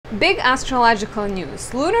Big astrological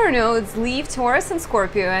news. Lunar nodes leave Taurus and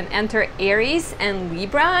Scorpio and enter Aries and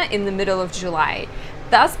Libra in the middle of July,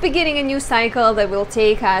 thus beginning a new cycle that will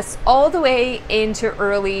take us all the way into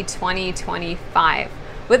early 2025.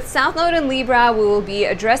 With South Node in Libra, we will be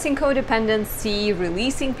addressing codependency,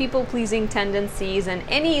 releasing people-pleasing tendencies, and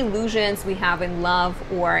any illusions we have in love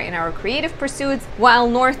or in our creative pursuits, while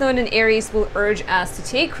North Node in Aries will urge us to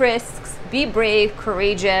take risks, be brave,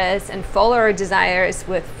 courageous, and follow our desires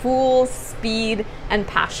with full speed and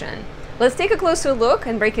passion. Let's take a closer look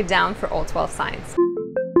and break it down for all 12 signs.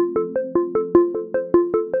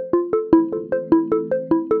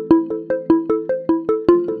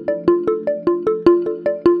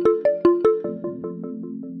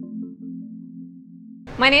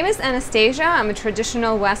 My name is Anastasia. I'm a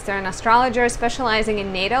traditional Western astrologer specializing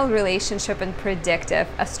in natal, relationship, and predictive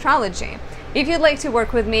astrology. If you'd like to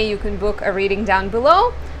work with me, you can book a reading down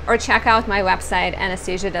below or check out my website,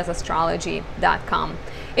 anastasiadoesastrology.com.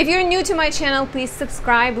 If you're new to my channel, please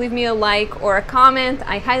subscribe, leave me a like or a comment.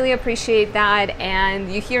 I highly appreciate that,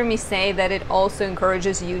 and you hear me say that it also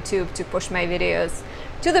encourages YouTube to push my videos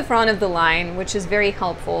to the front of the line, which is very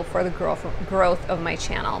helpful for the growth of my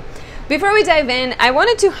channel. Before we dive in, I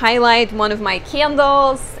wanted to highlight one of my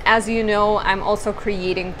candles. As you know, I'm also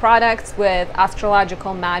creating products with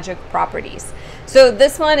astrological magic properties. So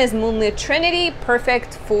this one is Moonlit Trinity,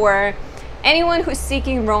 perfect for anyone who's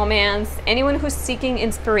seeking romance, anyone who's seeking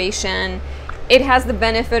inspiration. It has the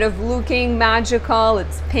benefit of looking magical.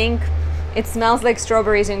 It's pink. It smells like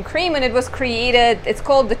strawberries and cream, and it was created, it's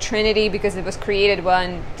called the Trinity because it was created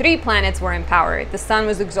when 3 planets were empowered. The Sun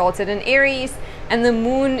was exalted in Aries, and the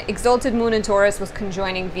Moon, exalted Moon in Taurus, was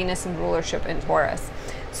conjoining Venus in rulership in Taurus.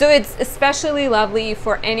 So it's especially lovely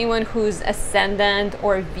for anyone whose ascendant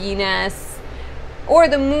or Venus or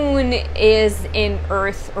the Moon is in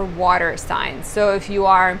Earth or water signs. So if you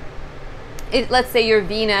are, let's say your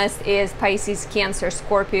Venus is Pisces, Cancer,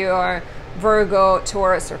 Scorpio, or Virgo,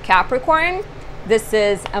 Taurus, or Capricorn, this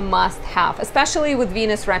is a must-have, especially with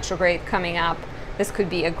Venus retrograde coming up. This could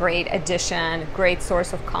be a great addition, great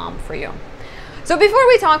source of calm for you. So before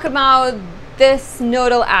we talk about this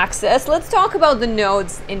nodal axis, let's talk about the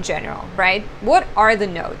nodes in general, right? What are the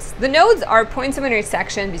nodes? The nodes are points of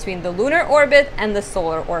intersection between the lunar orbit and the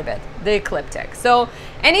solar orbit, the ecliptic. So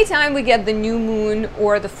anytime we get the new moon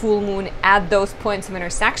or the full moon at those points of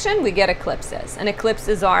intersection, we get eclipses. And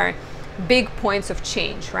eclipses are big points of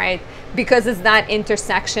change, right? Because it's that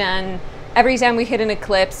intersection. Every time we hit an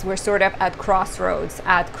eclipse, we're sort of at crossroads,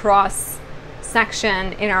 at cross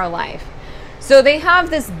section in our life. So they have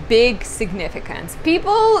this big significance.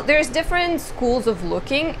 There's different schools of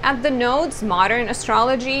looking at the nodes. Modern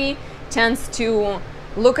astrology tends to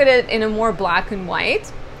look at it in a more black and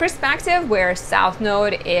white perspective, where South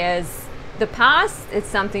Node is the past, it's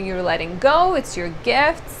something you're letting go, it's your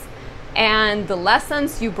gifts and the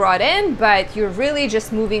lessons you brought in, but you're really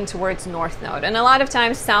just moving towards North Node. And a lot of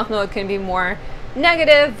times South Node can be more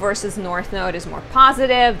negative versus North Node is more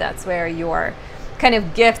positive. That's where your kind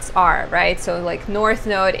of gifts are, right? So like North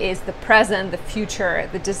Node is the present, the future,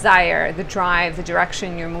 the desire, the drive, the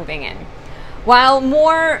direction you're moving in. While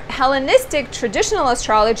more Hellenistic traditional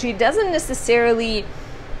astrology doesn't necessarily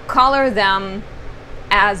color them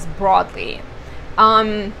as broadly.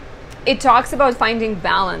 It talks about finding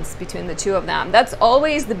balance between the two of them. That's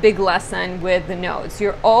always the big lesson with the nodes.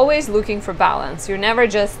 You're always looking for balance. You're never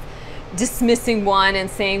just dismissing one and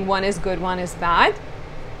saying one is good, one is bad.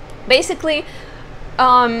 Basically,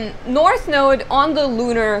 North Node in the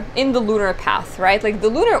lunar path, right? Like the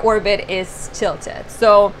lunar orbit is tilted.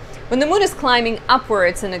 So when the moon is climbing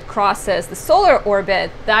upwards and it crosses the solar orbit,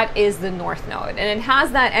 that is the North Node. And it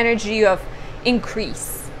has that energy of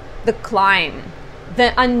increase, the climb,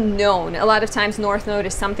 the unknown. A lot of times North Node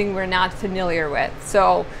is something we're not familiar with.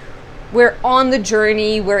 So we're on the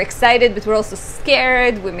journey, we're excited, but we're also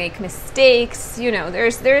scared, we make mistakes. You know,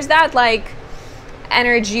 there's that like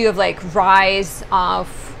energy of like rise of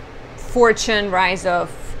fortune, rise of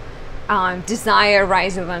desire,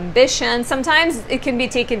 rise of ambition. Sometimes it can be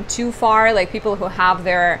taken too far, like people who have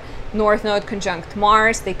their North Node conjunct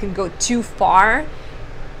Mars, they can go too far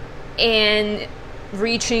in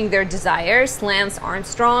reaching their desires. Lance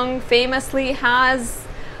Armstrong famously has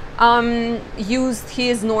used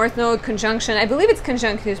his North Node conjunction, I believe it's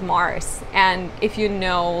conjunct his Mars, and if you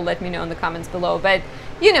know, let me know in the comments below, but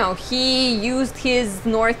you know, he used his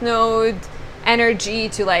North Node energy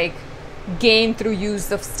to like gain through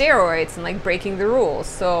use of steroids and like breaking the rules.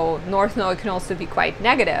 So North Node can also be quite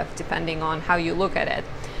negative depending on how you look at it.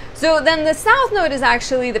 So then the South Node is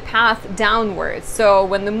actually the path downwards. So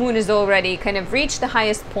when the moon is already kind of reached the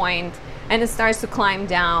highest point and it starts to climb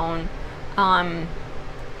down.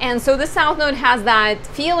 And so the South Node has that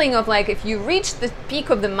feeling of like, if you reach the peak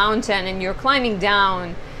of the mountain and you're climbing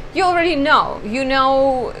down, you already know. You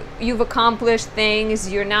know you've accomplished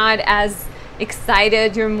things. You're not as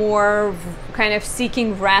excited. You're more kind of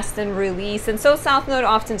seeking rest and release. And so South Node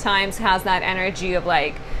oftentimes has that energy of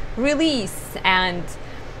like release and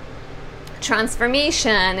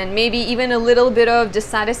transformation, and maybe even a little bit of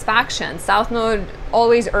dissatisfaction. South Node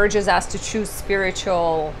always urges us to choose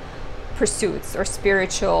spiritual pursuits or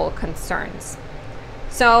spiritual concerns.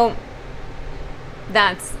 So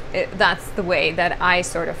that's the way that I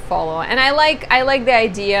sort of follow, and I like the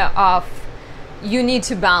idea of you need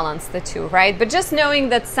to balance the two, right? But just knowing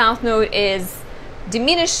that South Node is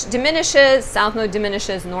diminishes, South Node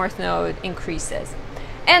diminishes, North Node increases.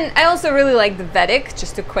 And I also really like the Vedic,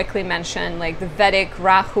 just to quickly mention, like the Vedic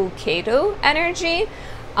Rahu Ketu energy.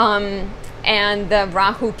 And the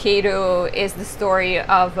Rahu Ketu is the story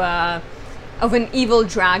of an evil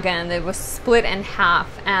dragon that was split in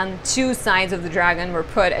half, and two sides of the dragon were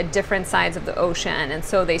put at different sides of the ocean, and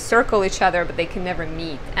so they circle each other but they can never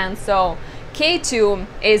meet. And so Ketu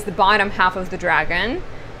is the bottom half of the dragon,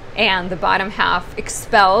 and the bottom half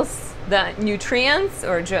expels the nutrients,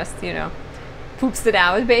 or just, you know, poops it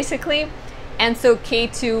out basically. And so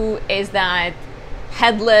Ketu is that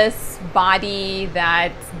headless body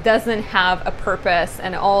that doesn't have a purpose,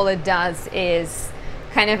 and all it does is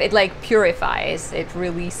kind of, it like purifies, it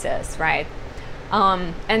releases, right?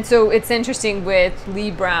 And so it's interesting with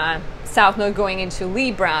Libra, South Node going into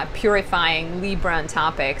Libra, purifying Libran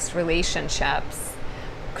topics, relationships,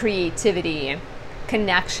 creativity,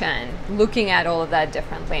 connection, looking at all of that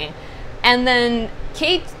differently. And then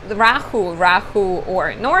Rahu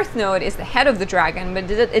or North Node is the head of the dragon, but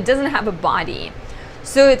it doesn't have a body.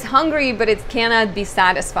 So it's hungry, but it cannot be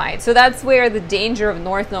satisfied. So that's where the danger of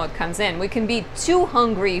North Node comes in. We can be too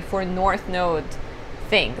hungry for North Node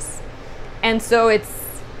things. And so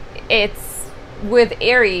it's with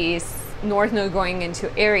Aries, North Node going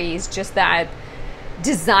into Aries, just that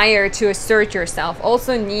desire to assert yourself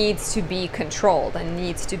also needs to be controlled and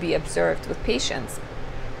needs to be observed with patience.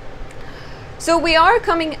 So we are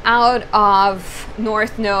coming out of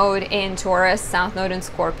North Node in Taurus, South Node in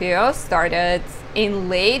Scorpio, started in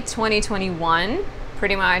late 2021,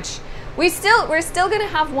 pretty much. We're still gonna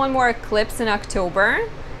have one more eclipse in October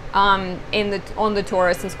on the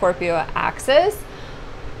Taurus and Scorpio axis,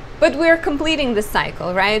 but we're completing the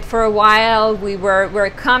cycle, right? For a while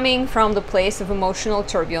we're coming from the place of emotional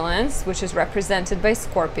turbulence, which is represented by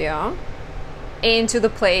Scorpio, into the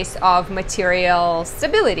place of material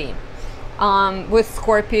stability. With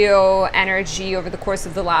Scorpio energy over the course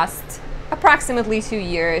of the last approximately 2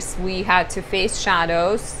 years, we had to face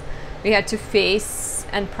shadows, we had to face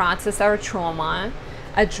and process our trauma,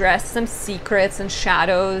 address some secrets and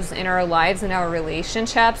shadows in our lives and our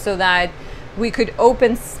relationships, so that we could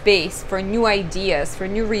open space for new ideas, for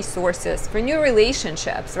new resources, for new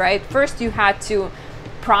relationships, right? First you had to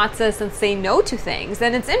process and say no to things.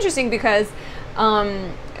 And it's interesting because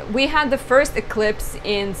we had the first eclipse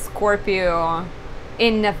in Scorpio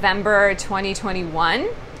in November 2021,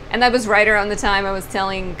 and that was right around the time I was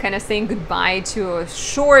kind of saying goodbye to a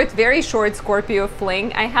very short Scorpio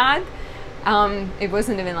fling I had. It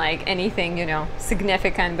wasn't even like anything, you know,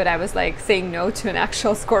 significant, but I was like saying no to an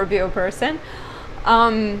actual Scorpio person.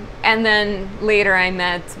 And then later I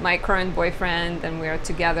met my current boyfriend, and we are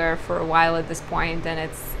together for a while at this point,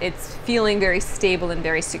 and it's feeling very stable and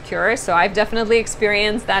very secure. So I've definitely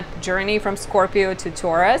experienced that journey from Scorpio to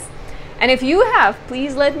Taurus, and if you have,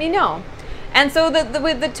 please let me know. And so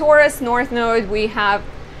with the Taurus North Node, we have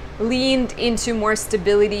leaned into more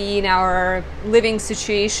stability in our living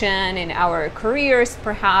situation, in our careers,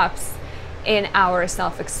 perhaps in our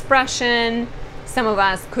self-expression. Some of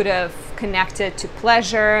us could have connected to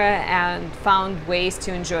pleasure and found ways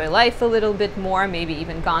to enjoy life a little bit more, maybe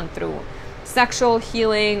even gone through sexual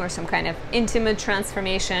healing or some kind of intimate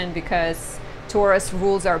transformation, because Taurus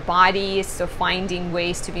rules our bodies, so finding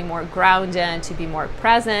ways to be more grounded, to be more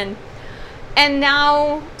present. And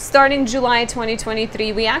now, starting July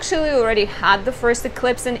 2023, we actually already had the first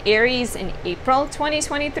eclipse in Aries in April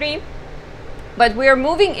 2023, but we're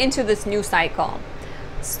moving into this new cycle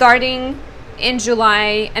starting in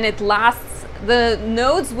July, and it lasts. The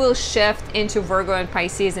nodes will shift into Virgo and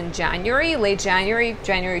Pisces in January, late January,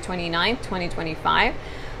 January 29th, 2025.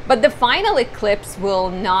 But the final eclipse will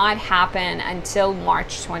not happen until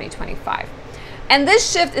March 2025. And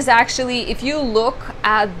this shift is actually, if you look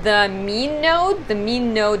at the mean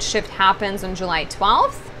node shift happens on July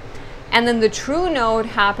 12th. And then the true node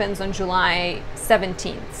happens on July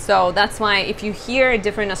 17th. So that's why if you hear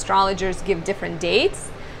different astrologers give different dates,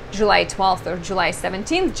 July 12th or July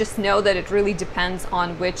 17th, just know that it really depends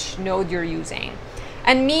on which node you're using.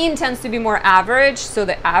 And mean tends to be more average, so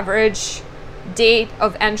the average date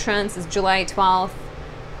of entrance is July 12th,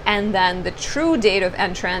 and then the true date of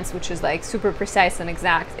entrance, which is like super precise and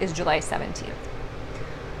exact, is July 17th.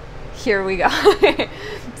 Here we go.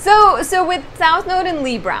 So with South Node in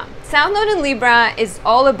Libra, South Node in Libra is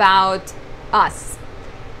all about us.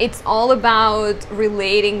 It's all about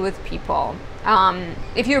relating with people.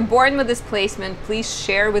 If you're born with this placement, please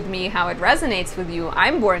share with me how it resonates with you.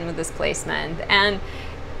 I'm born with this placement, and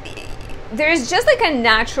there's just like a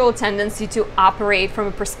natural tendency to operate from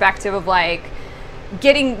a perspective of like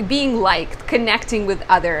being liked, connecting with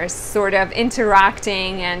others, sort of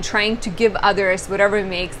interacting and trying to give others whatever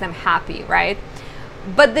makes them happy, right?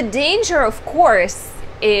 But the danger, of course,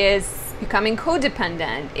 is becoming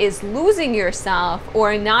codependent, is losing yourself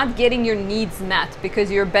or not getting your needs met because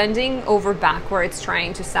you're bending over backwards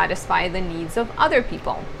trying to satisfy the needs of other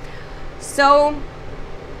people. So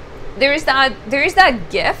there's that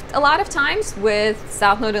gift a lot of times with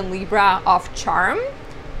South Node in Libra of charm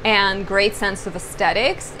and great sense of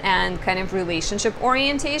aesthetics and kind of relationship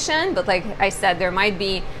orientation. But like I said, there might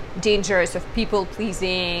be dangers of people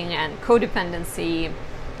pleasing and codependency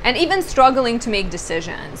and even struggling to make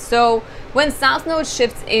decisions. So when South Node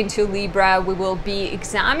shifts into Libra, we will be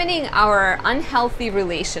examining our unhealthy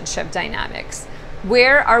relationship dynamics.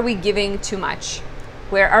 Where are we giving too much?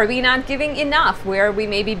 Where are we not giving enough? Where are we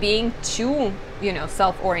maybe being too,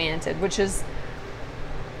 self-oriented, which is,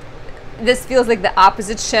 this feels like the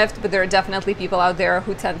opposite shift, but there are definitely people out there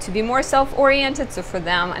who tend to be more self-oriented. So for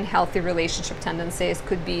them, unhealthy relationship tendencies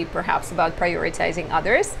could be perhaps about prioritizing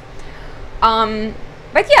others.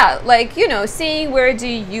 But yeah, like, seeing where do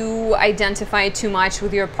you identify too much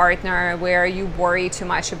with your partner, where you worry too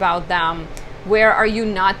much about them, where are you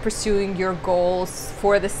not pursuing your goals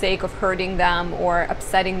for the sake of hurting them or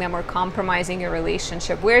upsetting them or compromising your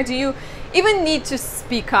relationship? Where do you even need to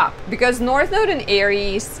speak up? Because North Node in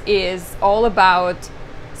Aries is all about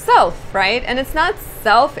self, right? And it's not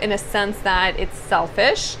self in a sense that it's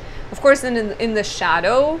selfish. Of course, in the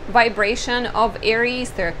shadow vibration of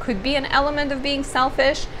Aries, there could be an element of being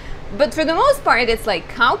selfish. But for the most part, it's like,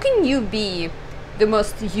 how can you be the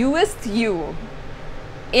most youest you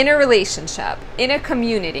in a relationship, in a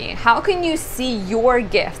community? How can you see your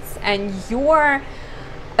gifts and your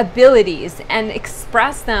abilities and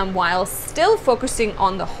express them while still focusing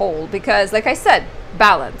on the whole? Because like I said,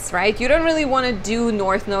 balance, right? You don't really want to do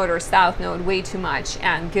North Node or South Node way too much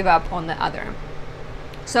and give up on the other.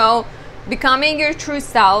 So becoming your true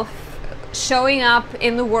self, showing up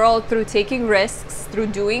in the world through taking risks, through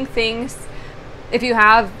doing things. If you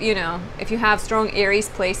have, if you have strong Aries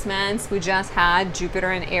placements, we just had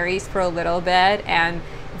Jupiter in Aries for a little bit, and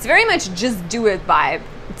it's very much just do it vibe.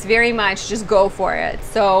 It's very much just go for it.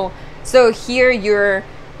 So here you're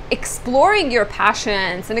exploring your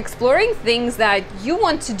passions and exploring things that you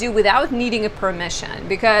want to do without needing a permission,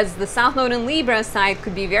 because the South Node in Libra side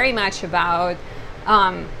could be very much about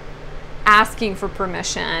asking for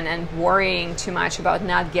permission and worrying too much about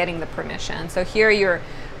not getting the permission. So here you're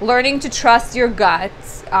learning to trust your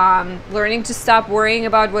guts, learning to stop worrying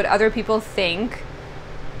about what other people think.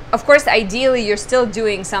 Of course, ideally, you're still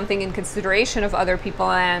doing something in consideration of other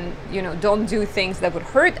people and, don't do things that would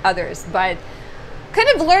hurt others, but kind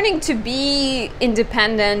of learning to be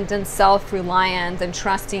independent and self-reliant and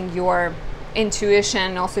trusting your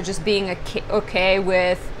intuition, also just being okay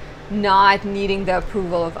with not needing the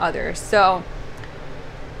approval of others. So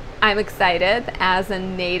I'm excited as a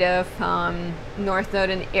native North Node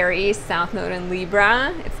in Aries, South Node in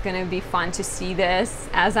Libra. It's going to be fun to see this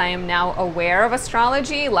as I am now aware of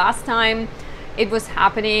astrology. Last time it was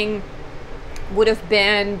happening would have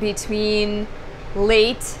been between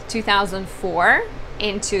late 2004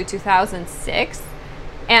 into 2006.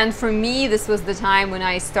 And for me, this was the time when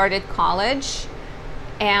I started college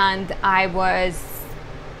and I was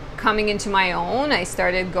coming into my own. I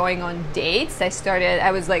started going on dates.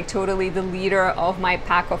 I was like totally the leader of my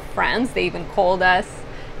pack of friends. They even called us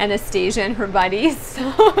Anastasia and her buddies.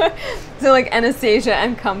 So like Anastasia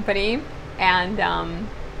and company. And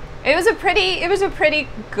it was a pretty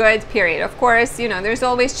good period. Of course, there's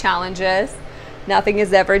always challenges. Nothing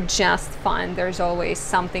is ever just fun. There's always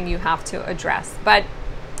something you have to address. But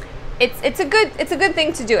it's a good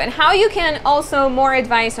thing to do. And how you can also, more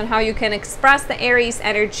advice on how you can express the Aries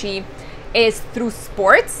energy is through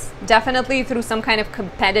sports, definitely through some kind of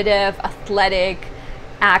competitive athletic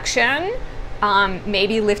action.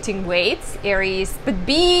 maybe lifting weights, Aries, but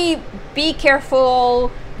be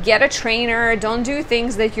careful, get a trainer, don't do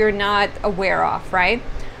things that you're not aware of, right?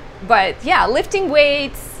 But yeah, lifting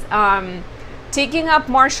weights, taking up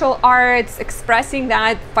martial arts, expressing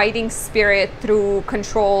that fighting spirit through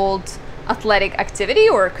controlled athletic activity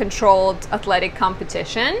or controlled athletic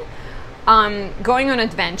competition, going on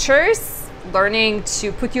adventures, learning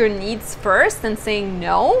to put your needs first and saying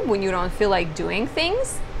no when you don't feel like doing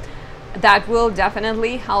things. That will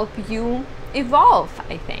definitely help you evolve,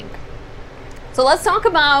 I think. So let's talk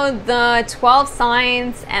about the 12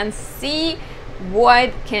 signs and see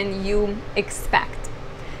what can you expect.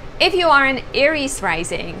 If you are an Aries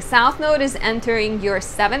rising, South Node is entering your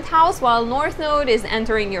 7th house, while North Node is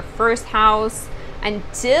entering your 1st house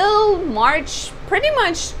until March, pretty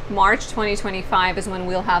much March 2025 is when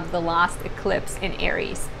we'll have the last eclipse in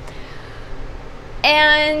Aries.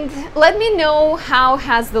 And let me know how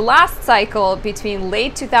has the last cycle between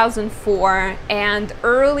late 2004 and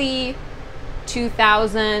early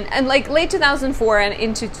 2000, and like late 2004 and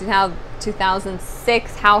into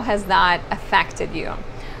 2006, how has that affected you?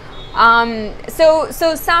 So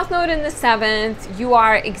South Node in the 7th, you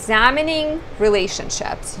are examining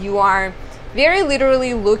relationships. You are very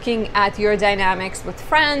literally looking at your dynamics with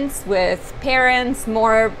friends, with parents,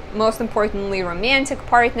 most importantly, romantic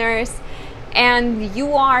partners. And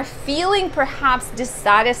you are feeling perhaps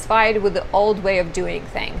dissatisfied with the old way of doing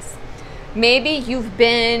things. Maybe you've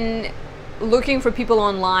been looking for people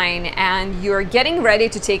online and you're getting ready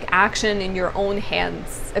to take action in your own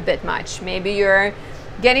hands a bit much. Maybe you're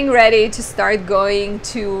getting ready to start going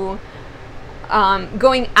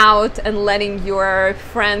out and letting your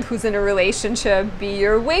friend who's in a relationship be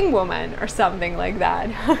your wing woman or something like that.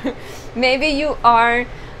 Maybe you are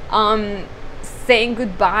saying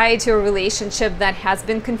goodbye to a relationship that has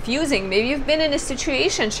been confusing. Maybe you've been in a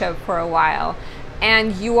situationship for a while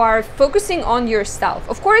and you are focusing on yourself.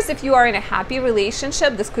 Of course, if you are in a happy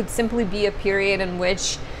relationship, this could simply be a period in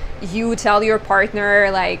which you tell your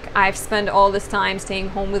partner, like, I've spent all this time staying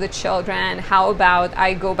home with the children, how about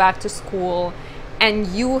I go back to school and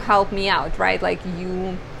you help me out, right? Like,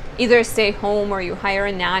 you either stay home or you hire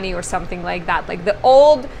a nanny or something like that. Like, the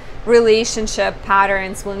old relationship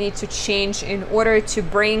patterns will need to change in order to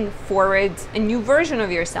bring forward a new version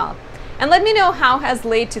of yourself. And let me know, how has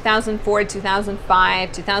late 2004,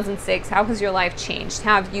 2005, 2006, how has your life changed?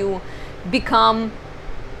 Have you become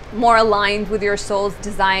more aligned with your soul's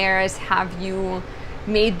desires? Have you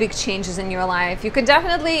made big changes in your life? You could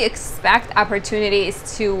definitely expect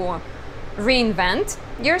opportunities to reinvent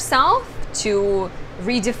yourself, to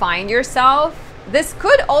redefine yourself. This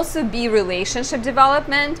could also be relationship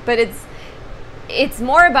development, but it's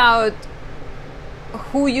more about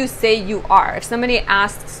who you say you are. If somebody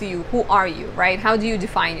asks you, who are you, right? How do you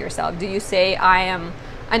define yourself? Do you say I am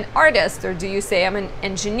an artist, or do you say I'm an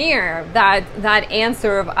engineer? That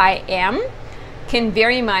answer of I am can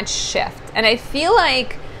very much shift. And I feel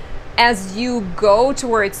like as you go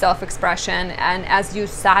towards self-expression and as you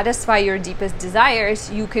satisfy your deepest desires,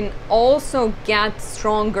 you can also get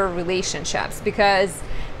stronger relationships, because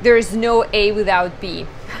there's no A without B.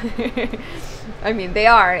 I mean, they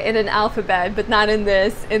are in an alphabet, but not in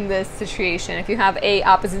this situation. If you have A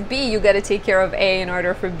opposite B, you got to take care of A in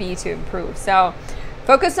order for B to improve. So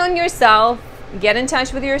focus on yourself, get in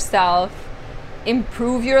touch with yourself,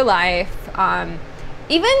 improve your life.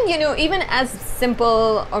 Even as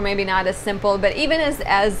simple, or maybe not as simple, but even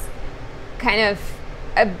as kind of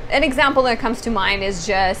an example that comes to mind is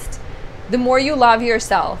just the more you love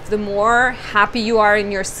yourself, the more happy you are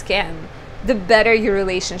in your skin, the better your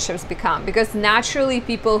relationships become. Because naturally,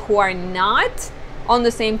 people who are not on the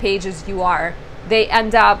same page as you are, they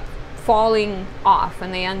end up falling off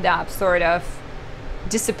and they end up sort of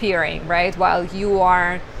disappearing, right? While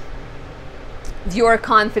your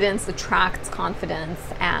confidence attracts confidence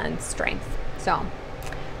and strength. So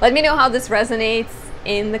let me know how this resonates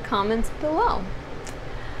in the comments below.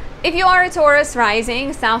 If you are a Taurus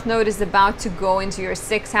rising, South Node is about to go into your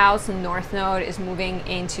 6th house and North Node is moving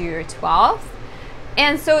into your 12th.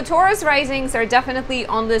 And so Taurus risings are definitely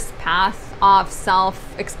on this path of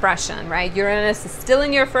self-expression, right? Uranus is still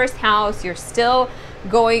in your 1st house. You're still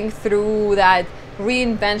going through that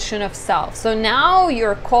reinvention of self. So now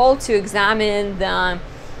you're called to examine the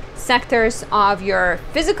sectors of your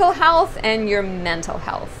physical health and your mental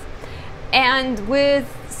health. And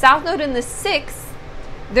with South Node in the 6th,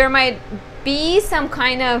 there might be some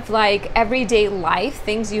kind of like everyday life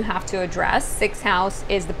things you have to address. 6th house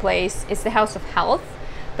is the place, it's the house of health,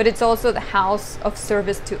 but it's also the house of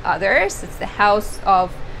service to others. It's the house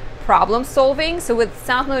of problem solving. So with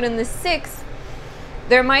South Node in the 6th,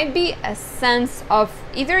 there might be a sense of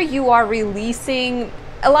either you are releasing,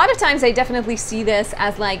 a lot of times I definitely see this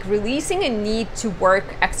as like releasing a need to work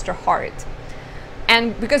extra hard.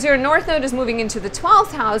 And because your North Node is moving into the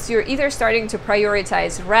 12th house, you're either starting to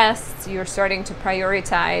prioritize rest, you're starting to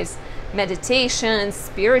prioritize meditation,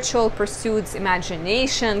 spiritual pursuits,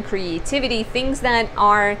 imagination, creativity, things that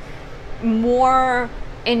are more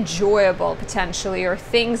enjoyable potentially, or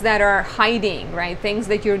things that are hiding, right? Things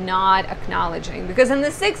that you're not acknowledging. Because in the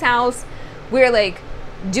 6th house, we're like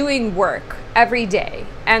doing work every day.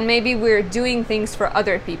 And maybe we're doing things for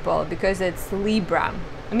other people because it's Libra.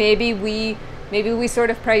 Maybe we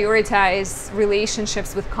sort of prioritize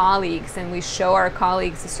relationships with colleagues, and we show our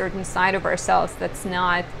colleagues a certain side of ourselves that's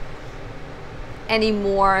not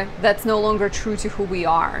anymore, that's no longer true to who we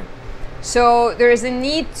are. So there is a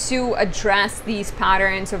need to address these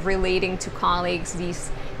patterns of relating to colleagues,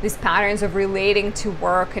 these patterns of relating to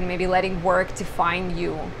work, and maybe letting work define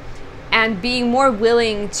you. And being more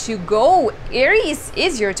willing to go. Aries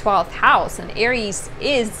is your 12th house, and Aries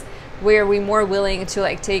is where we're more willing to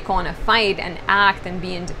like take on a fight and act and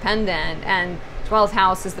be independent. And 12th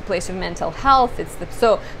house is the place of mental health.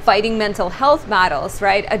 So fighting mental health battles,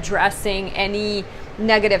 right? Addressing any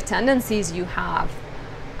negative tendencies you have.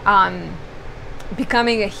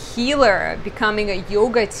 Becoming a healer, becoming a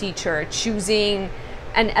yoga teacher, choosing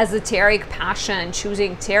an esoteric passion,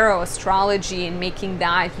 choosing tarot, astrology, and making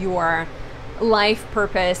that your life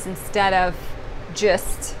purpose instead of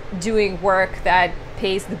just doing work that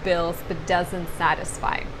pays the bills but doesn't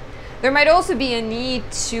satisfy. There might also be a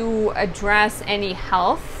need to address any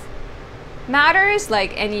health matters,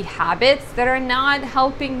 like any habits that are not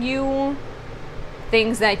helping you,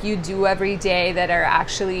 things that you do every day that are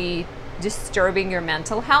actually disturbing your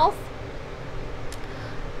mental health,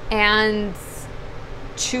 and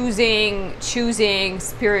choosing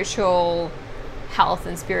spiritual health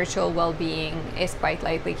and spiritual well-being is quite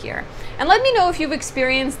likely here. And let me know if you've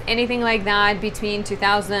experienced anything like that between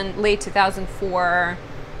late 2004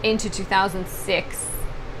 into 2006,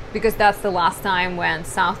 because that's the last time when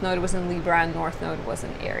South Node was in Libra and North Node was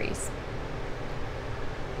in Aries.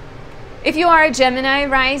 If you are a Gemini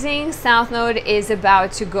rising, South Node is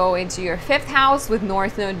about to go into your 5th house, with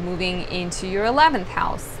North Node moving into your 11th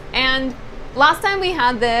house. And last time we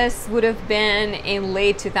had this would have been in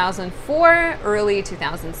late 2004, early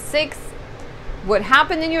 2006. What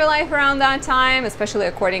happened in your life around that time, especially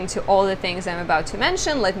according to all the things I'm about to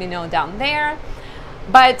mention, let me know down there.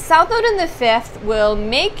 But South Node in the 5th will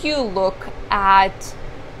make you look at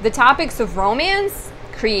the topics of romance,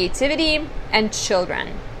 creativity, and children.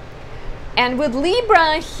 And with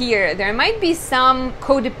Libra here, there might be some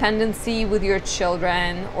codependency with your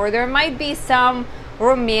children, or there might be some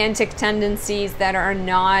romantic tendencies that are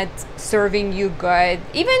not serving you good.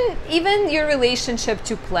 Even your relationship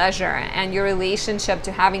to pleasure and your relationship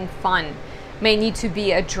to having fun may need to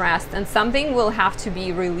be addressed, and something will have to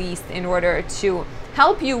be released in order to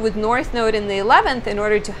help you with North Node in the 11th, in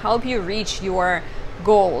order to help you reach your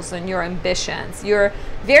goals and your ambitions. You're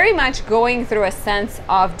very much going through a sense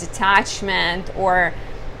of detachment, or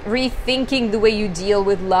rethinking the way you deal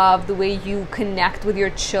with love, the way you connect with your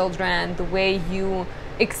children, the way you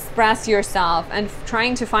express yourself, and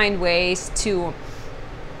trying to find ways to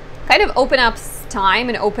kind of open up time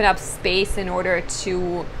and open up space in order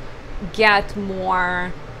to get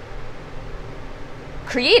more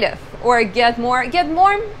creative, or get more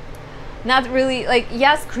not really, like,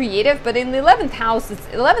 yes, creative, but in the 11th house,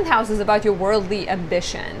 11th house is about your worldly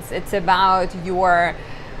ambitions. It's about your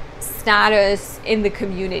status in the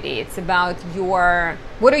community. It's about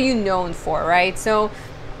what are you known for, right? So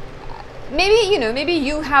maybe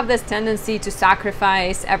you have this tendency to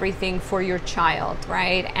sacrifice everything for your child,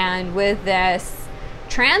 right? And with this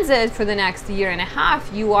transit for the next year and a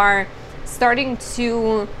half, you are starting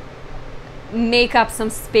to make up some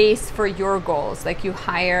space for your goals. Like, you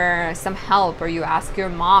hire some help, or you ask your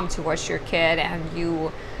mom to watch your kid, and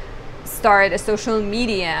you start a social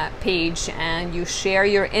media page, and you share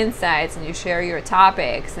your insights, and you share your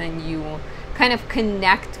topics, and you kind of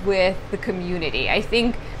connect with the community. I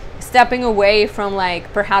think stepping away from,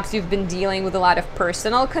 like, perhaps you've been dealing with a lot of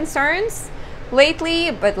personal concerns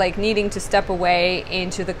lately, but like needing to step away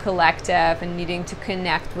into the collective and needing to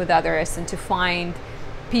connect with others and to find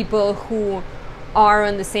people who are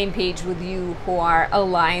on the same page with you, who are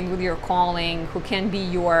aligned with your calling, who can be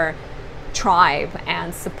your tribe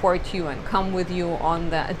and support you and come with you on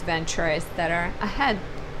the adventures that are ahead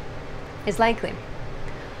is likely.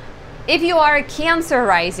 If you are a Cancer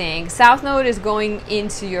rising, South Node is going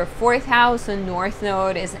into your 4th house and North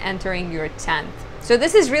Node is entering your 10th. So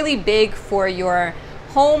this is really big for your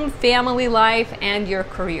home, family life, and your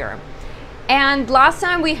career. And last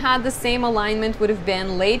time we had the same alignment would have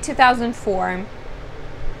been late 2004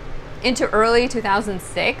 into early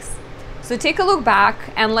 2006. So take a look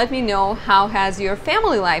back and let me know, how has your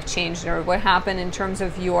family life changed, or what happened in terms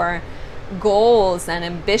of your goals and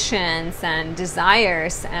ambitions and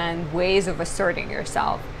desires and ways of asserting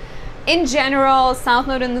yourself. In general, South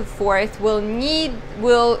Node in the 4th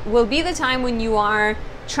will be the time when you are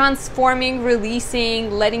transforming,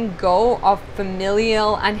 releasing, letting go of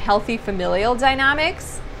unhealthy familial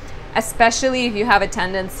dynamics, especially if you have a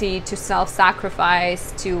tendency to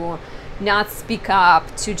self-sacrifice, to not speak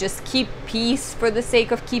up, to just keep peace for the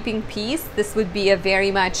sake of keeping peace. This would be a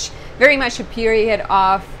very much a period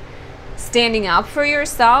of standing up for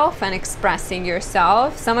yourself and expressing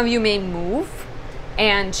yourself. Some of you may move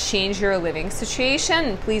and change your living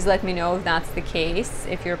situation. Please let me know if that's the case,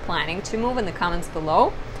 if you're planning to move, in the comments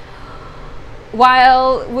below.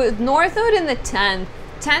 While with North Node in the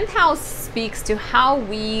 10th house speaks to how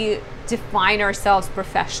we define ourselves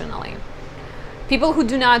professionally. People who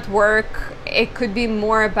do not work, it could be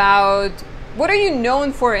more about, what are you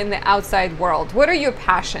known for in the outside world? What are your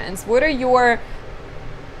passions? What are your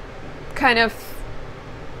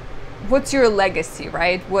what's your legacy,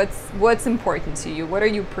 right? What's important to you? What are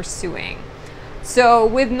you pursuing? So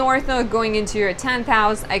with North Node going into your 10th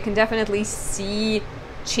house, I can definitely see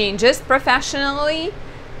changes professionally,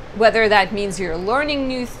 whether that means you're learning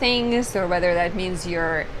new things, or whether that means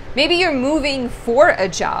maybe you're moving for a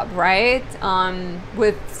job, right?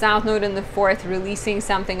 With South Node in the 4th, releasing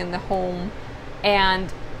something in the home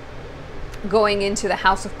and going into the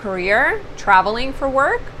house of career, traveling for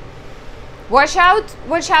work. Watch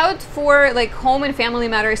out for, like, home and family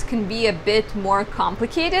matters can be a bit more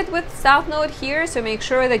complicated with South Node here, so make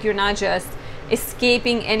sure that you're not just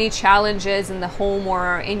escaping any challenges in the home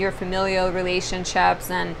or in your familial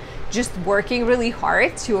relationships and just working really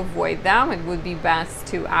hard to avoid them. It would be best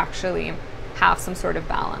to actually have some sort of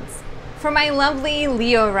balance. For my lovely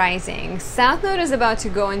Leo rising, South Node is about to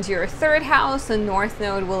go into your 3rd house and North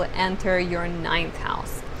Node will enter your 9th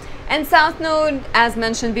house. And South Node, as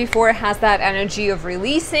mentioned before, has that energy of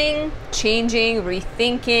releasing, changing,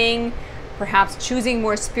 rethinking, perhaps choosing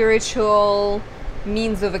more spiritual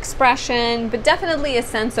means of expression, but definitely a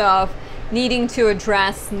sense of needing to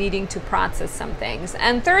address, needing to process some things.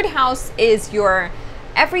 And 3rd house is your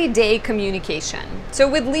everyday communication. So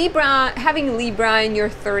with Libra, having Libra in your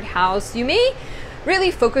 3rd house, you may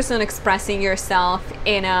really focus on expressing yourself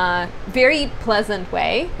in a very pleasant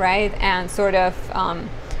way, right? And sort of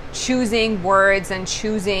choosing words and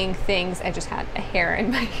choosing things. I just had a hair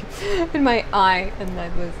in my eye, and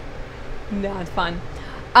that was not fun.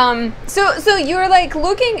 So you're like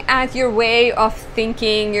looking at your way of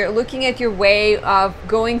thinking, you're looking at your way of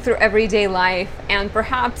going through everyday life, and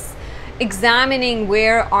perhaps examining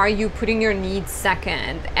where are you putting your needs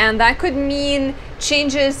second. And that could mean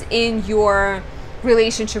changes in your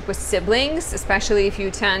relationship with siblings, especially if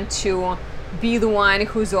you tend to be the one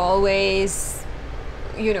who's always,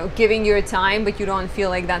 you know, giving your time, but you don't feel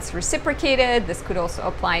like that's reciprocated. This could also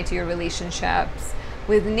apply to your relationships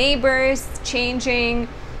with neighbors, changing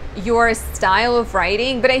your style of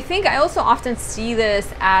writing. But I think I also often see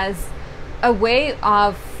this as a way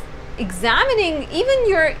of examining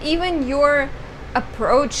even your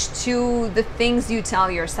approach to the things you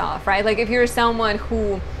tell yourself, right? Like if you're someone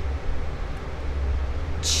who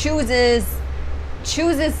chooses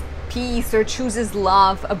peace or chooses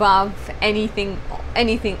love above anything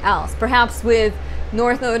else. Perhaps with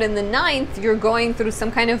North Node in the 9th, you're going through some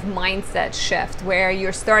kind of mindset shift where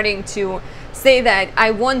you're starting to say that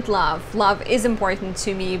I want love. Love is important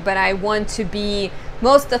to me, but I want to be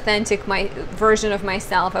most authentic, my version of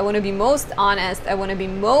myself. I want to be most honest. I want to be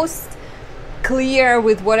most clear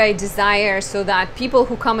with what I desire, so that people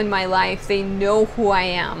who come in my life, they know who I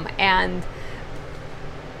am, and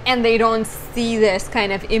they don't see this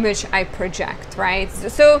kind of image I project, right?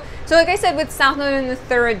 So like I said, with South Node in the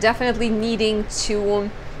 3rd, definitely needing to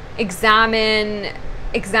examine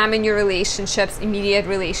your relationships, immediate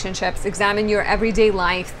relationships, examine your everyday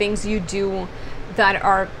life, things you do that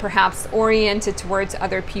are perhaps oriented towards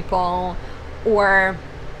other people or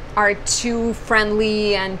are too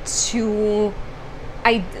friendly and too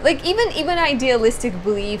even idealistic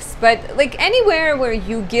beliefs, but like anywhere where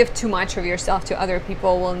you give too much of yourself to other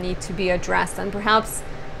people will need to be addressed and perhaps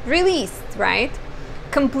released, right?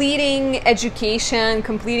 Completing education,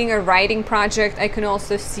 completing a writing project, I can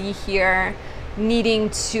also see here needing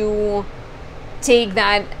to take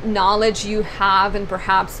that knowledge you have and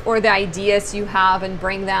perhaps, or the ideas you have, and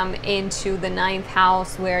bring them into the 9th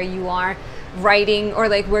house where you are writing, or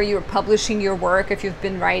like where you're publishing your work, if you've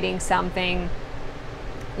been writing something.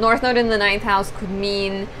 North Node in the 9th house could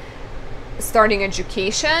mean starting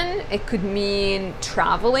education. It could mean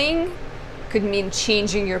traveling, could mean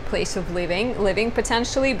changing your place of living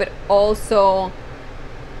potentially, but also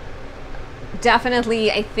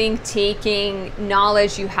definitely, I think, taking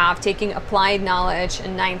knowledge you have, taking applied knowledge,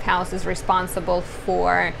 and 9th house is responsible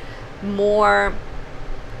for more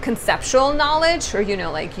conceptual knowledge, or, you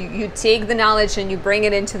know, like you take the knowledge and you bring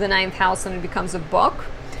it into the 9th house and it becomes a book.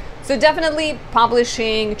 So definitely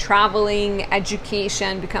publishing, traveling,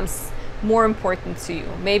 education becomes more important to you.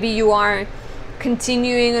 Maybe you are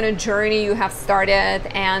continuing on a journey you have started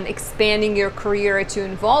and expanding your career to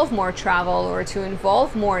involve more travel, or to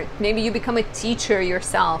involve more, maybe you become a teacher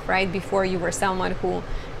yourself, right? Before you were someone who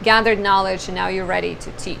gathered knowledge and now you're ready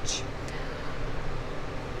to teach.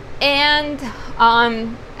 And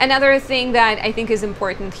another thing that I think is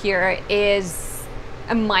important here is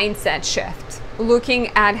a mindset shift, looking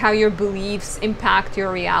at how your beliefs impact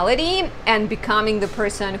your reality and becoming the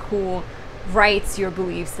person who writes your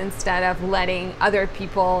beliefs instead of letting other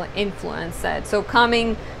people influence it. So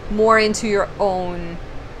coming more into your own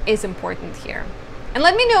is important here. And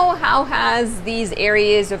let me know, how has these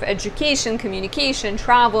areas of education, communication,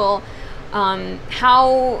 travel,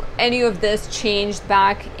 how any of this changed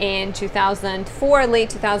back in 2004, late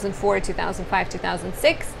 2004, 2005,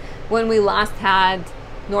 2006, when we last had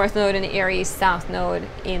North Node in Aries, South Node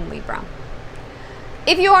in Libra.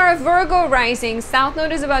 If you are a Virgo rising, South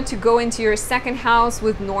Node is about to go into your 2nd house,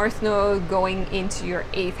 with North Node going into your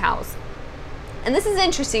 8th house. And this is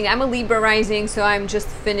interesting. I'm a Libra rising, so I'm just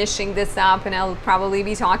finishing this up, and I'll probably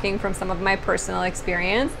be talking from some of my personal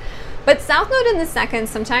experience. But South Node in the 2nd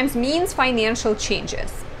sometimes means financial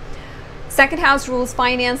changes. 2nd house rules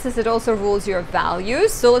finances. It also rules your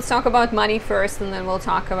values. So let's talk about money first, and then we'll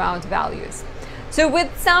talk about values. So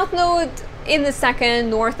with South Node in the 2nd,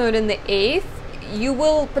 North Node in the 8th, you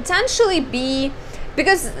will potentially be,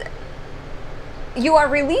 because you are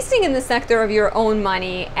releasing in the sector of your own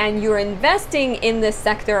money and you're investing in the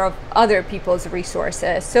sector of other people's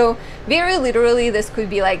resources. So very literally, this could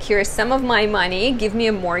be like, here's some of my money, give me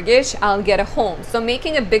a mortgage, I'll get a home. So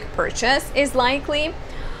making a big purchase is likely.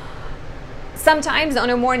 Sometimes on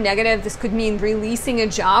a more negative, this could mean releasing a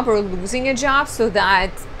job or losing a job, so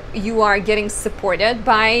that you are getting supported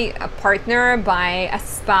by a partner, by a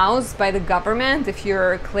spouse, by the government if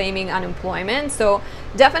you're claiming unemployment. So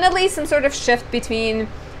definitely some sort of shift between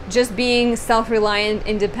just being self-reliant,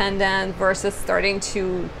 independent, versus starting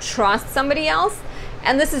to trust somebody else.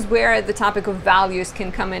 And this is where the topic of values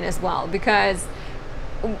can come in as well, because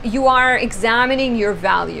you are examining your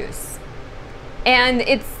values. And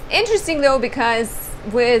it's interesting though, because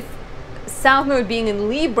with South Node being in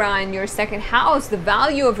Libra in your 2nd house, the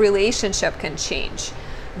value of relationship can change.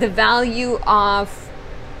 The value of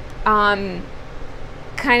kind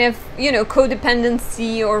of, you know,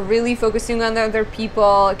 codependency, or really focusing on other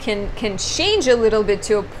people can change a little bit,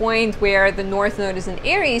 to a point where the North Node is in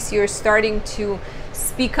Aries. You're starting to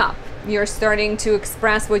speak up. You're starting to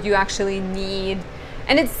express what you actually need.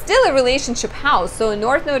 And it's still a relationship house. So a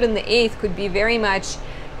North Node in the 8th could be very much,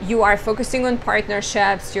 you are focusing on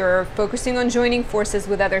partnerships, you're focusing on joining forces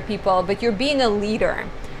with other people, but you're being a leader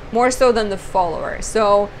more so than the follower.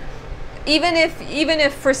 So even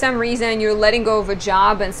if for some reason you're letting go of a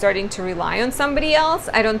job and starting to rely on somebody else,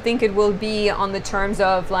 I don't think it will be on the terms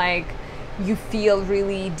of like you feel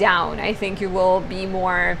really down. I think you will be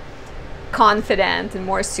more confident and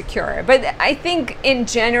more secure. But I think in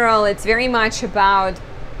general, it's very much about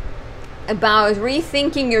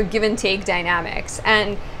rethinking your give and take dynamics,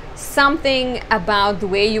 and something about the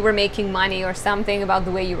way you were making money, or something about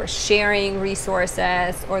the way you were sharing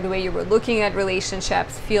resources, or the way you were looking at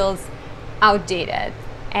relationships feels outdated,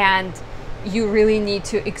 and you really need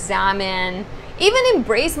to examine, even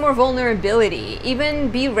embrace more vulnerability, even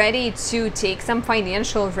be ready to take some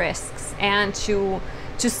financial risks, and to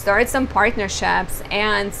start some partnerships,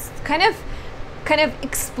 and kind of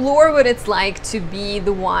explore what it's like to be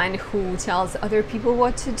the one who tells other people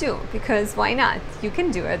what to do, because why not? You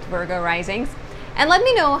can do it, Virgo risings. And let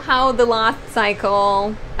me know how the last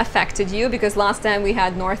cycle affected you, because last time we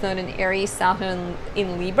had North Node in Aries, South Node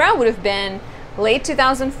in Libra, would have been late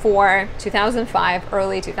 2004, 2005,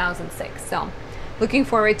 early 2006. So looking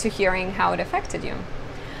forward to hearing how it affected you.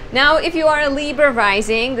 Now, if you are a Libra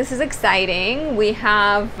rising, this is exciting. We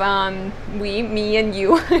have, me and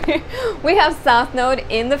you, we have South Node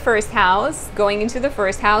in the 1st house, going into the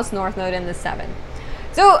 1st house, North Node in the 7th.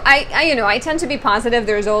 So I tend to be positive.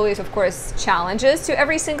 There's always, of course, challenges to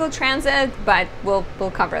every single transit, but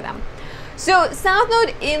we'll cover them. So South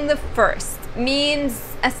Node in the first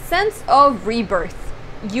means a sense of rebirth.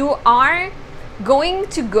 You are going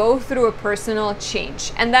to go through a personal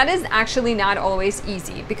change, and that is actually not always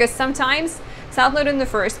easy, because sometimes South Node in the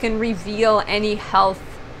first can reveal any health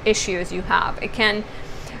issues you have. It can,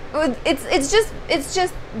 it's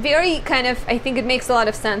just very kind of, I think it makes a lot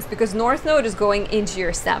of sense because North Node is going into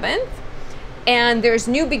your 7th, and there's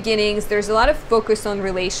new beginnings. There's a lot of focus on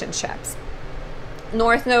relationships.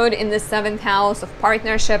 North Node in the 7th house of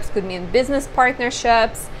partnerships could mean business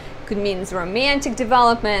partnerships, could mean romantic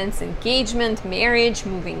developments, engagement, marriage,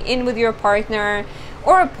 moving in with your partner,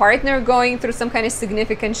 or a partner going through some kind of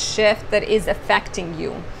significant shift that is affecting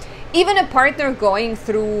you. Even a partner going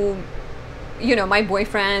through, you know, my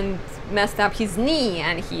boyfriend messed up his knee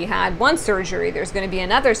and he had one surgery, there's going to be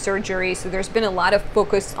another surgery, so there's been a lot of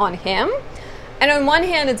focus on him. And on one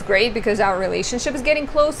hand, it's great because our relationship is getting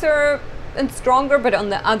closer and stronger, but on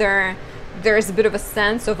the other, there's a bit of a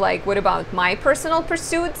sense of like, what about my personal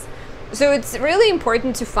pursuits? So it's really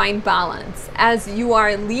important to find balance. As you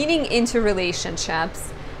are leaning into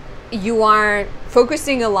relationships, you are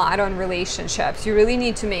focusing a lot on relationships. You really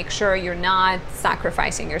need to make sure you're not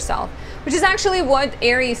sacrificing yourself, which is actually what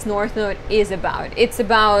Aries North Node is about. It's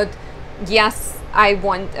about, yes, I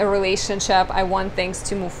want a relationship, I want things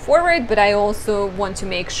to move forward, but I also want to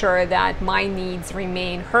make sure that my needs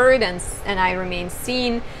remain heard and I remain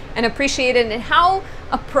seen and appreciated. And how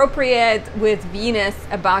appropriate with Venus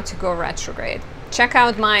about to go retrograde. Check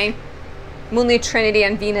out my Moonlit Trinity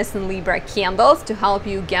and Venus and Libra candles to help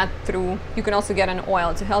you get through. You can also get an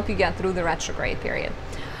oil to help you get through the retrograde period.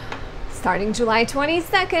 Starting July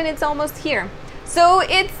 22nd, it's almost here. So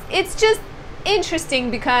it's just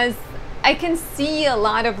interesting because I can see a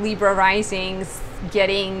lot of Libra risings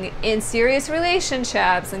getting in serious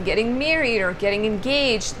relationships and getting married or getting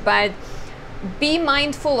engaged, but be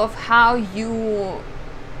mindful of how you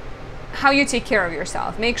take care of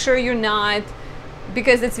yourself. Make sure you're not,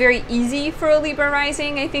 because it's very easy for a Libra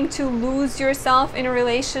rising, I think, to lose yourself in a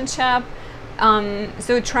relationship.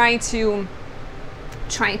 So try to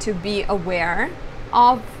be aware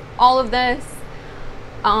of all of this.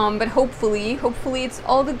 But hopefully it's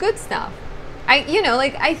all the good stuff. I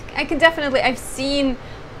can definitely, I've seen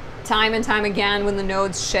time and time again when the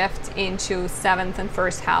nodes shift into 7th and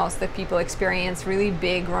 1st house that people experience really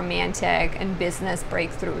big romantic and business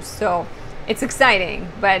breakthroughs. So it's exciting,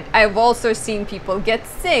 but I've also seen people get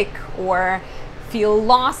sick or feel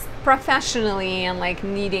lost professionally and like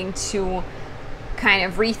needing to kind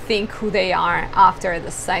of rethink who they are after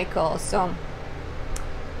the cycle. So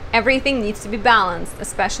everything needs to be balanced,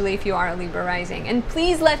 especially if you are a Libra rising. And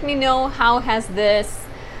please let me know how has this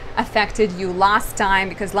affected you last time,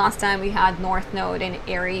 because last time we had North Node in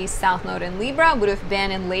Aries, South Node in Libra would have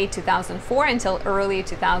been in late 2004 until early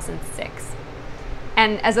 2006.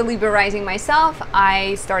 And as a Libra rising myself,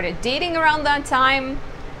 I started dating around that time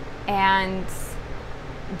and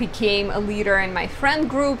became a leader in my friend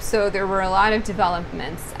group, so there were a lot of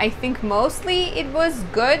developments. I think mostly it was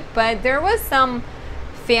good, but there was some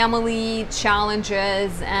family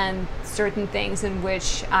challenges and certain things in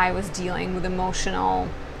which I was dealing with emotional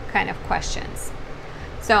kind of questions.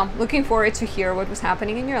 So looking forward to hear what was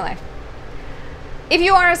happening in your life. If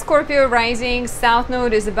you are a Scorpio rising, South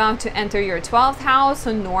Node is about to enter your 12th house,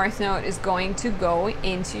 so North Node is going to go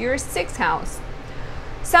into your 6th house.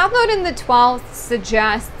 South Node in the 12th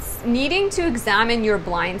suggests needing to examine your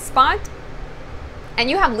blind spot, and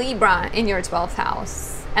you have Libra in your 12th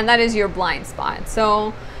house, and that is your blind spot.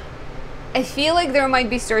 So I feel like there might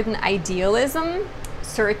be certain idealism,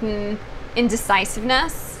 certain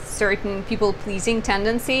indecisiveness, certain people-pleasing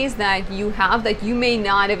tendencies that you have that you may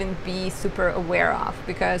not even be super aware of,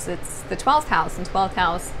 because it's the 12th house, and 12th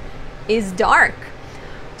house is dark.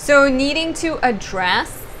 So needing to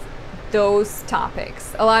address those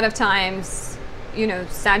topics. A lot of times, you know,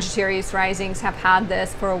 Sagittarius risings have had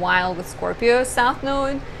this for a while with Scorpio South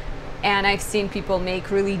Node, and I've seen people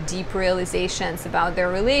make really deep realizations about their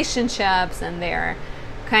relationships and their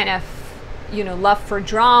kind of, you know, love for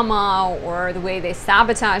drama or the way they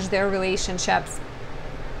sabotage their relationships.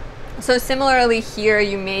 So similarly here,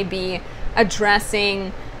 you may be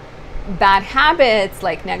addressing bad habits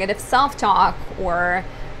like negative self-talk, or,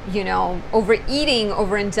 you know, overeating,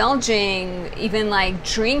 overindulging, even like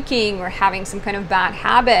drinking or having some kind of bad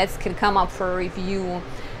habits can come up for review.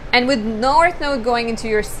 And with North Node going into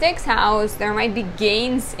your 6th house, there might be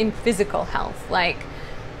gains in physical health, like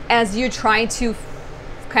as you try to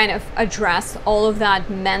kind of address all of that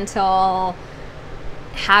mental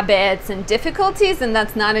habits and difficulties, and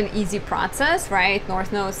that's not an easy process, right?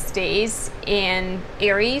 North Node stays in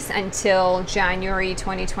Aries until January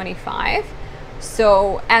 2025.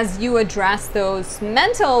 So as you address those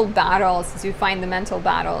mental battles, as you find the mental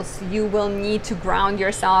battles, you will need to ground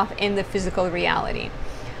yourself in the physical reality.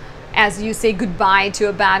 As you say goodbye to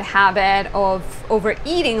a bad habit of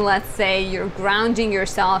overeating, let's say, you're grounding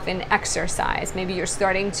yourself in exercise. Maybe you're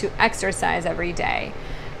starting to exercise every day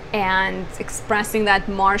and expressing that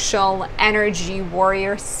martial energy,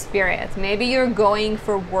 warrior spirit. Maybe you're going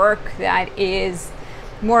for work that is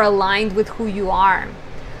more aligned with who you are.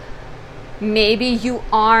 Maybe you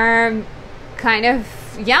are kind of,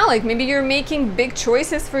 like maybe you're making big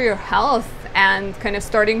choices for your health and kind of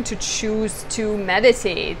starting to choose to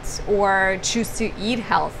meditate or choose to eat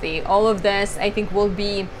healthy. All of this, I think, will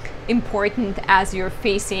be important as you're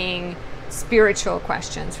facing spiritual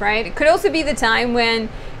questions, right? It could also be the time when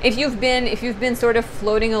if you've been sort of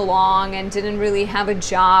floating along and didn't really have a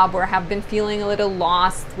job or have been feeling a little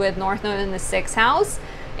lost with North Node in the 6th house,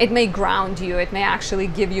 it may ground you. It may actually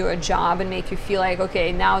give you a job and make you feel like,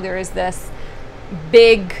 okay, now there is this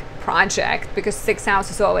big project, because 6th house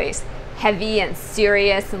is always heavy and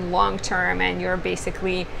serious and long-term, and you're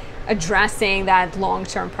basically addressing that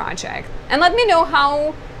long-term project. And let me know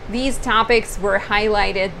how these topics were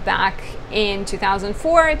highlighted back in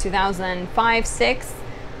 2004, 2005, 6,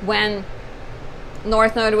 when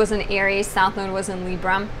North Node was in Aries, South Node was in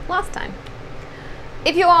Libra last time.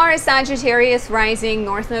 If you are a Sagittarius rising,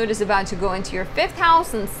 North Node is about to go into your 5th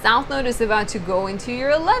house and South Node is about to go into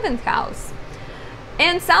your 11th house.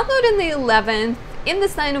 And South Node in the 11th in the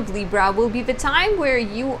sign of Libra will be the time where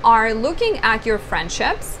you are looking at your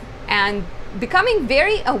friendships and becoming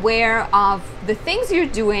very aware of the things you're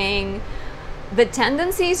doing, the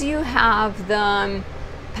tendencies you have, the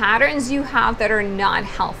patterns you have that are not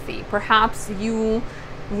healthy. Perhaps you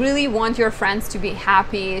really want your friends to be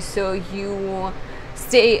happy, so you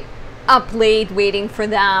stay up late waiting for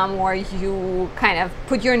them, or you kind of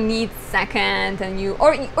put your needs second, and you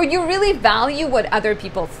really value what other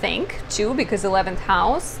people think too, because 11th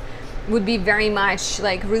house would be very much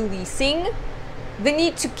like releasing the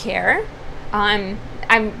need to care. I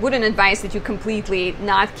wouldn't advise that you completely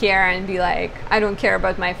not care and be like, I don't care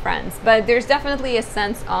about my friends, but there's definitely a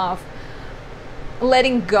sense of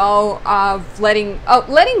letting go of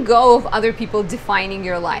other people defining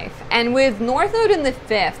your life. And with North Node in the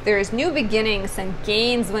 5th, there's new beginnings and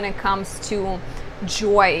gains when it comes to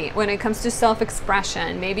joy, when it comes to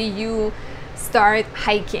self-expression. Maybe you start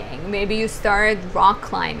hiking, maybe you start rock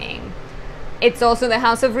climbing. It's also the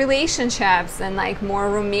house of relationships and like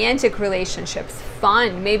more romantic relationships,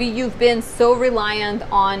 fun. Maybe you've been so reliant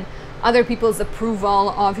on other people's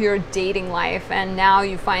approval of your dating life, and now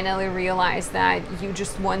you finally realize that you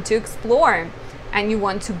just want to explore and you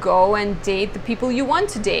want to go and date the people you want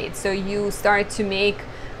to date. So you start to make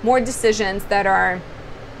more decisions that are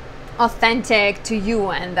authentic to you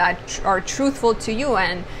and that are truthful to you,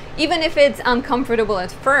 and even if it's uncomfortable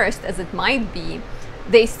at first, as it might be,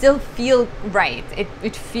 they still feel right.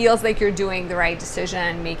 It feels like you're doing the right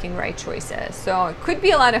decision, making right choices. So it could be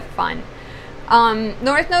a lot of fun.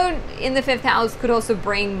 North Node in the 5th house could also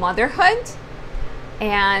bring motherhood,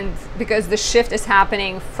 and because the shift is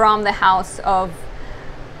happening from the house of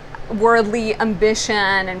worldly ambition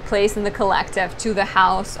and place in the collective to the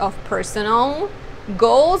house of personal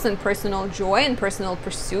goals and personal joy and personal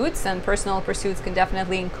pursuits. And personal pursuits can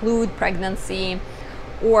definitely include pregnancy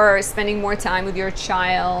or spending more time with your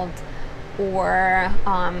child, or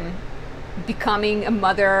becoming a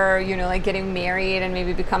mother, you know, like getting married and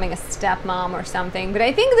maybe becoming a stepmom or something. But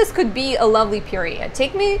I think this could be a lovely period.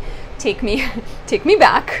 Take me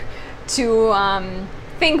back to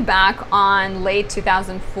think back on late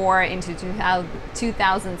 2004 into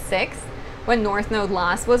 2006, when North Node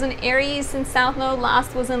last was in Aries and South Node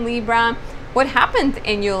last was in Libra. What happened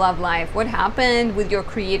in your love life? What happened with your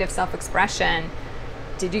creative self-expression?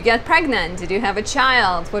 Did you get pregnant? Did you have a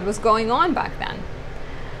child? What was going on back then?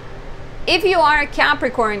 If you are a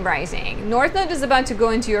Capricorn rising, North Node is about to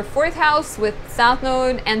go into your 4th house with South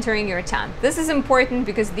Node entering your 10th. This is important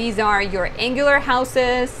because these are your angular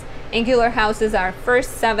houses. Angular houses are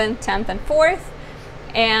 1st, 7th, 10th, and 4th.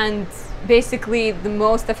 And basically the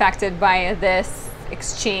most affected by this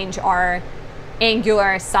exchange are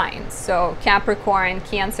angular signs. So Capricorn,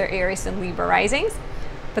 Cancer, Aries, and Libra risings.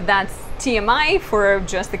 But that's TMI for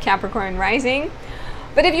just the Capricorn rising.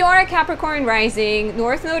 But if you are a Capricorn rising,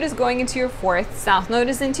 North Node is going into your 4th, South Node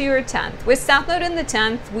is into your 10th. With South Node in the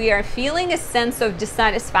 10th, we are feeling a sense of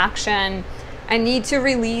dissatisfaction and need to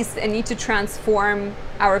release and need to transform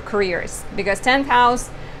our careers, because 10th house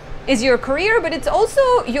is your career, but it's also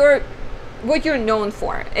what you're known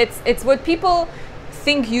for. It's what people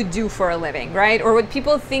think you do for a living, right? Or what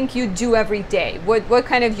people think you do every day. What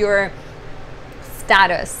kind of your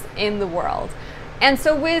status in the world. And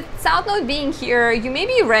so with South Node being here, you may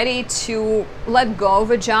be ready to let go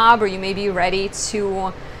of a job, or you may be ready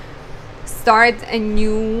to start a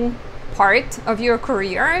new part of your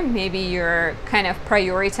career. Maybe you're kind of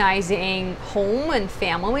prioritizing home and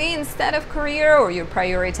family instead of career, or you're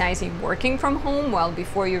prioritizing working from home, well,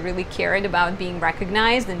 before you really cared about being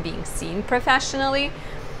recognized and being seen professionally.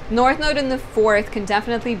 North Node in the 4th can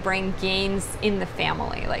definitely bring gains in the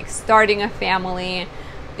family, like starting a family.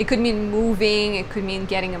 It could mean moving, it could mean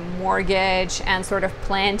getting a mortgage and sort of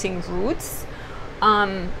planting roots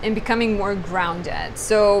and becoming more grounded.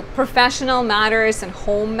 So professional matters and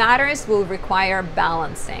home matters will require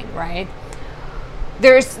balancing, right?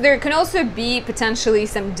 There can also be potentially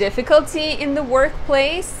some difficulty in the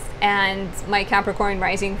workplace, and my Capricorn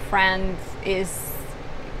rising friend is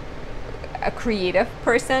a creative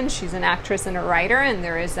person. She's an actress and a writer, and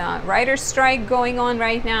there is a writer's strike going on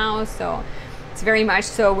right now. So it's very much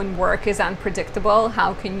so when work is unpredictable,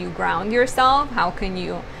 how can you ground yourself? How can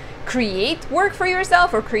you create work for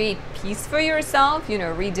yourself or create peace for yourself? You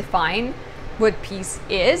know, redefine what peace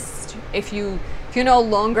is. If you no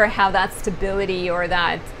longer have that stability or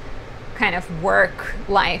that kind of work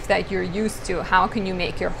life that you're used to, how can you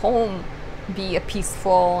make your home be a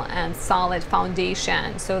peaceful and solid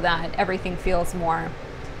foundation so that everything feels more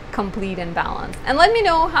complete and balanced? And let me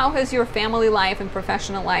know, how has your family life and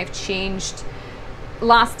professional life changed?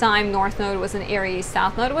 Last time North Node was in Aries,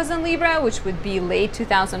 South Node was in Libra, which would be late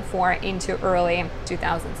 2004 into early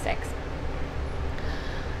 2006.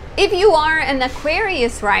 If you are an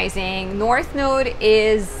Aquarius rising, North Node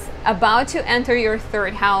is about to enter your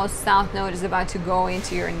 3rd house, South Node is about to go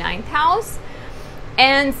into your 9th house.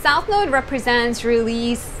 And South Node represents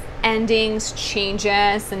release, endings,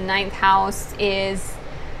 changes, and 9th house is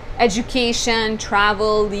education,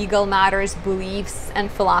 travel, legal matters, beliefs,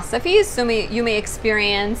 and philosophies. So you may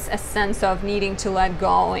experience a sense of needing to let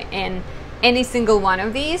go in any single one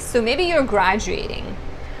of these. So maybe you're graduating.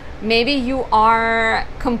 Maybe you are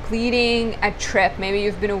completing a trip. Maybe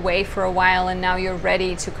you've been away for a while and now you're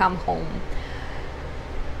ready to come home.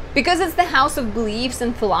 Because it's the house of beliefs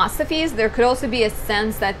and philosophies, there could also be a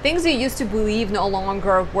sense that things you used to believe no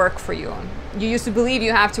longer work for you. You used to believe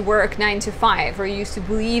you have to work 9 to 5, or you used to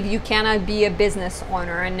believe you cannot be a business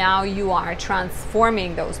owner, and now you are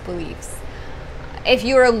transforming those beliefs. If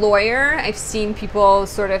you're a lawyer, I've seen people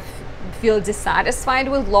sort of feel dissatisfied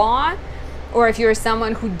with law. Or if you're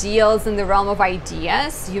someone who deals in the realm of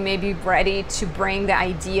ideas, you may be ready to bring the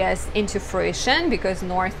ideas into fruition, because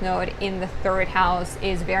North Node in the 3rd house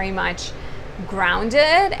is very much grounded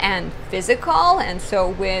and physical. And so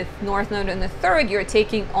with North Node in the 3rd, you're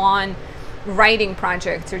taking on writing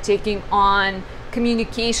projects, you're taking on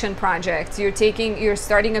communication projects, you're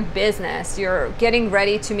starting a business, you're getting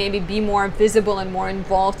ready to maybe be more visible and more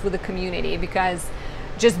involved with the community, because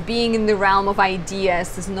just being in the realm of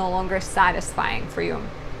ideas is no longer satisfying for you.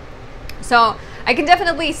 So I can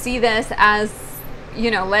definitely see this as,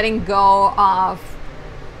 you know, letting go of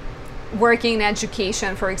working in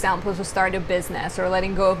education, for example, to start a business, or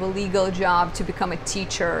letting go of a legal job to become a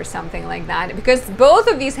teacher or something like that. Because both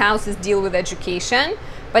of these houses deal with education,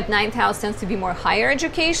 but 9th house tends to be more higher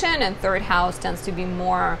education and 3rd house tends to be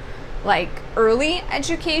more like early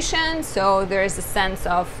education. So there's a sense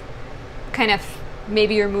of kind of,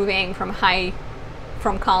 maybe you're moving from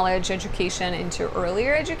college education into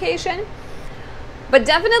earlier education. But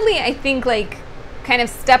definitely I think like kind of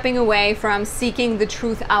stepping away from seeking the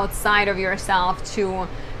truth outside of yourself to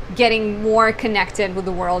getting more connected with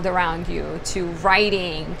the world around you, to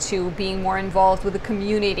writing, to being more involved with the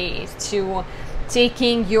community, to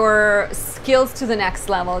taking your skills to the next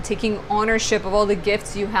level, taking ownership of all the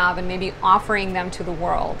gifts you have and maybe offering them to the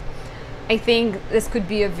world. I think this could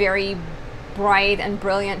be a very bright and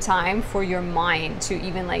brilliant time for your mind to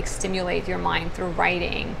even like stimulate your mind through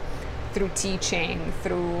writing, through teaching,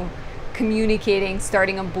 through communicating,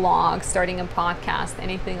 starting a blog, starting a podcast,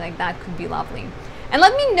 anything like that could be lovely. And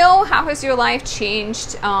let me know, how has your life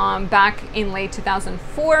changed back in late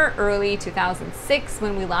 2004, early 2006,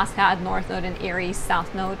 when we last had North Node in Aries,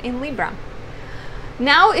 South Node in Libra.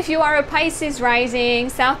 Now, if you are a Pisces rising,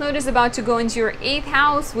 South Node is about to go into your 8th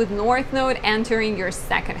house with North Node entering your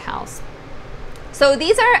 2nd house. So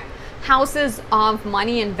these are houses of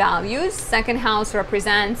money and values. 2nd house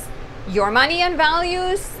represents your money and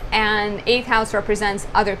values, and 8th house represents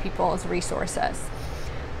other people's resources.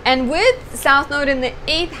 And with South Node in the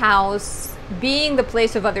 8th house, being the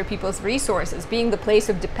place of other people's resources, being the place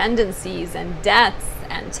of dependencies and debts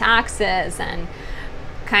and taxes and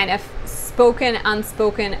kind of spoken,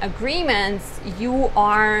 unspoken agreements, you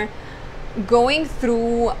are going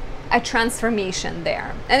through a transformation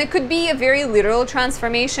there. And it could be a very literal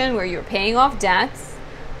transformation where you're paying off debts,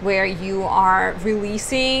 where you are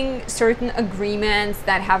releasing certain agreements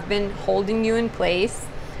that have been holding you in place.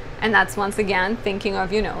 And that's once again thinking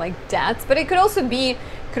of, you know, like debts, but it could also be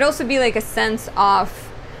like a sense of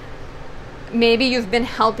maybe you've been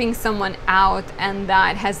helping someone out and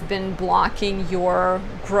that has been blocking your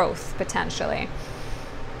growth potentially.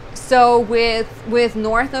 So with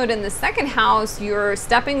North Node in the second house, you're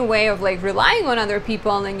stepping away of like relying on other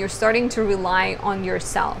people and you're starting to rely on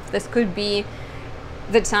yourself. This could be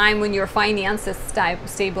the time when your finances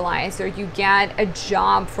stabilize, or you get a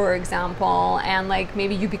job, for example, and like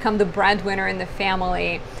maybe you become the breadwinner in the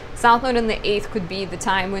family. South Node in the 8th could be the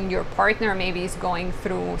time when your partner maybe is going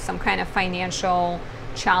through some kind of financial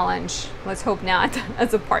challenge. Let's hope not.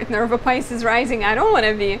 As a partner of a Pisces rising, I don't want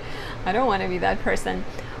to be that person.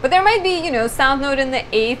 But there might be, you know, South Node in the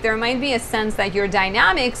 8th, there might be a sense that your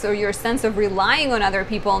dynamics or your sense of relying on other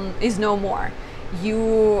people is no more.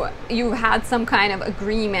 You had some kind of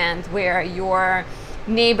agreement where your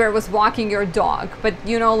neighbor was walking your dog, but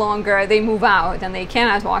you no longer, they move out and they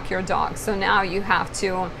cannot walk your dog. So now you have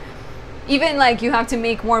to, even like you have to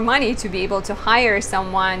make more money to be able to hire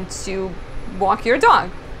someone to walk your dog.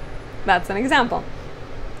 That's an example.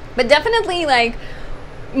 But definitely like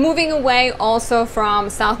moving away also from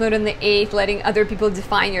South Node in the 8th, letting other people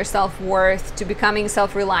define your self-worth, to becoming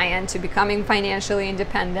self-reliant, to becoming financially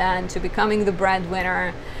independent, to becoming the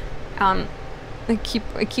breadwinner. I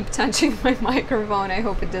keep touching my microphone. I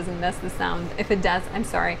hope it doesn't mess the sound. If it does, I'm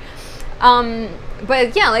sorry.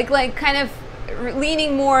 But yeah, like kind of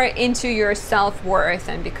leaning more into your self-worth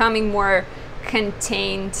and becoming more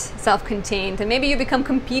contained, self-contained, and maybe you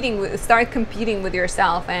start competing with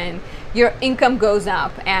yourself, and your income goes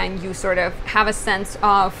up and you sort of have a sense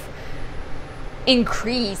of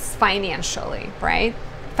increase financially, right?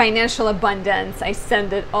 Financial abundance. I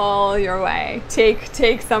send it all your way.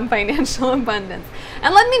 Take some financial abundance.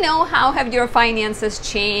 And let me know, how have your finances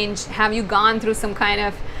changed? Have you gone through some kind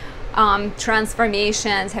of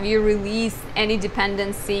transformations? Have you released any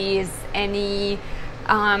dependencies, any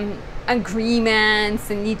agreements,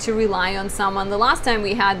 and need to rely on someone? The last time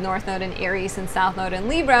we had North Node in Aries and South Node in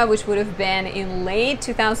Libra, which would have been in late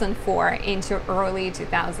 2004 into early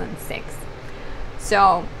 2006.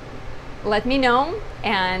 So let me know,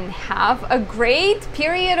 and have a great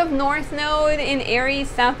period of North Node in Aries,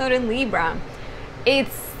 South Node in Libra.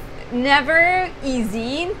 It's never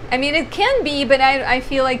easy. I mean, it can be, but I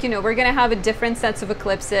feel like, you know, we're gonna have a different sets of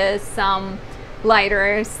eclipses, some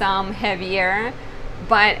lighter, some heavier.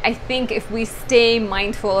 But I think if we stay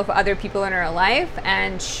mindful of other people in our life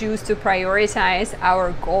and choose to prioritize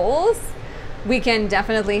our goals, we can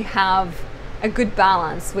definitely have a good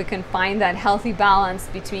balance. We can find that healthy balance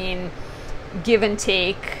between give and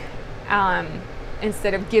take,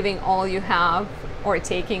 instead of giving all you have or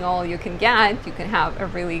taking all you can get. You can have a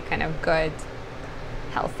really kind of good,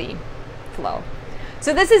 healthy flow.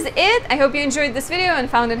 So this is it. I hope you enjoyed this video and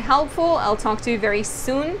found it helpful. I'll talk to you very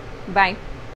soon. Bye.